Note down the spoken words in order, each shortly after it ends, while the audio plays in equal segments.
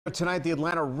Tonight, the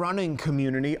Atlanta running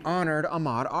community honored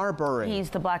Ahmaud Arbery. He's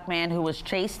the black man who was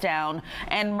chased down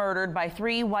and murdered by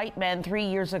 3 white men 3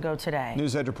 years ago today.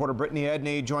 News Edge reporter Brittany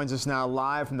Edney joins us now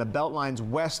live from the Beltline's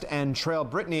West End Trail.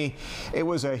 Brittany, it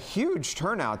was a huge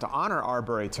turnout to honor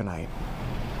Arbery tonight.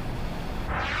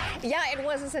 Yeah, it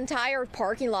was. This entire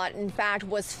parking lot, in fact,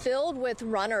 was filled with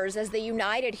runners as they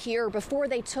united here before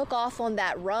they took off on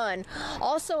that run.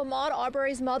 Also, Ahmaud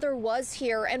Arbery's mother was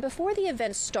here, and before the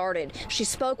event started, she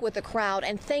spoke with the crowd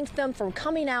and thanked them for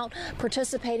coming out,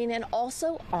 participating, and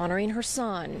also honoring her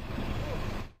son.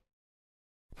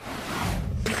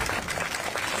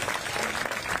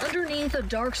 Underneath a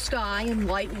dark sky and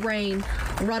white rain,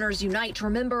 runners unite to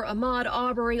remember Ahmaud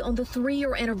Arbery on the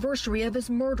 3-year anniversary of his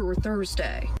murder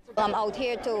Thursday. I'm out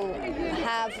here to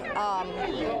have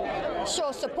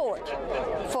show support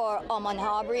for Ahmaud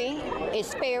Arbery,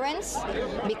 his parents,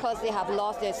 because they have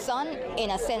lost their son in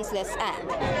a senseless act.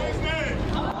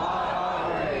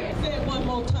 Say it one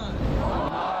more time.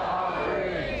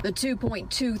 The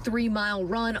 2.23-mile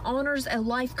run honors a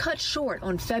life cut short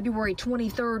on February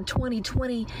 23,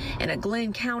 2020 in a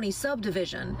Glynn County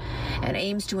subdivision and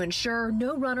aims to ensure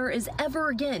no runner is ever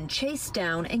again chased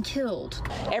down and killed.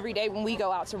 Every day when we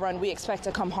go out to run, we expect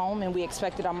to come home, and we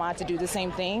expected Ahmaud to do the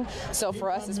same thing. So for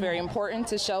us, it's very important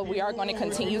to show we are going to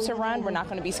continue to run. We're not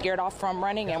going to be scared off from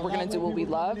running, and we're going to do what we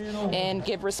love and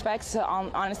give respect to,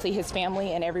 honestly, his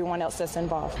family and everyone else that's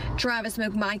involved. Travis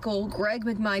McMichael, Greg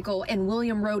McMichael, and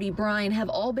William Bryan have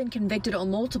all been convicted on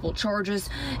multiple charges,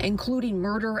 including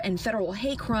murder and federal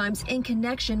hate crimes in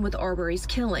connection with Arbery's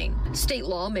killing. State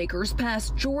lawmakers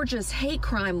passed Georgia's hate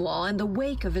crime law in the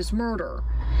wake of his murder.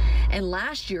 And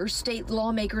last year, state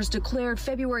lawmakers declared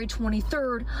February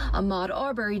 23rd Ahmaud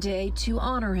Arbery Day to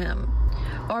honor him.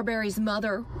 Arbery's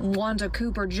mother, Wanda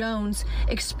Cooper Jones,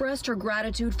 expressed her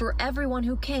gratitude for everyone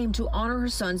who came to honor her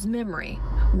son's memory.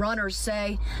 Runners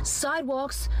say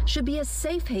sidewalks should be a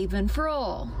safe haven for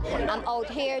all. I'm out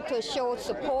here to show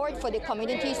support for the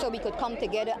community so we could come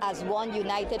together as one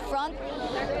united front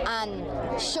and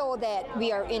show that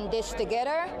we are in this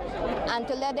together, and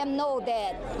to let them know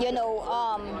that,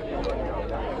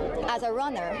 as a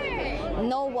runner,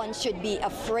 no one should be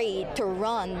afraid to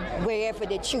run wherever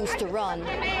they choose to run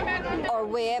or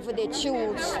wherever they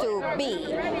choose to be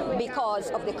because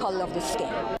of the color of the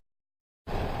skin.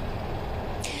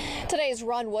 Today's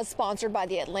run was sponsored by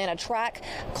the Atlanta Track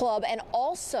Club, and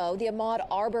also the Ahmaud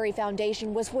Arbery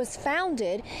Foundation was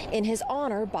founded in his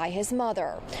honor by his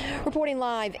mother. Reporting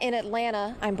live in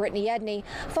Atlanta, I'm Brittany Edney,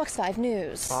 Fox 5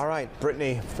 News. All right,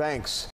 Brittany, thanks.